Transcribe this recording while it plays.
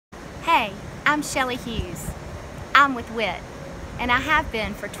Hey, I'm Shelley Hughes. I'm with Whit, and I have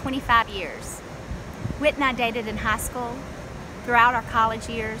been for 25 years. Whit and I dated in high school, throughout our college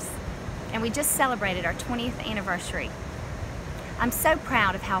years, and we just celebrated our 20th anniversary. I'm so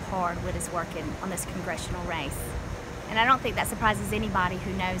proud of how hard Whit is working on this congressional race, and I don't think that surprises anybody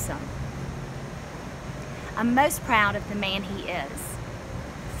who knows him. I'm most proud of the man he is.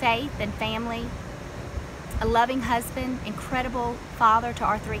 Faith and family, a loving husband, incredible father to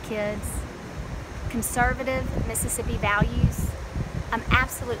our 3 kids, conservative Mississippi values. I'm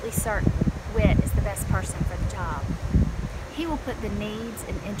absolutely certain Whit is the best person for the job. He will put the needs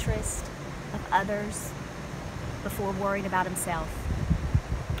and interests of others before worrying about himself.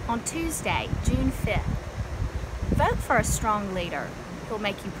 On Tuesday, June 5th, vote for a strong leader who'll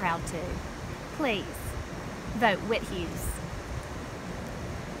make you proud too. Please, vote Whit Hughes.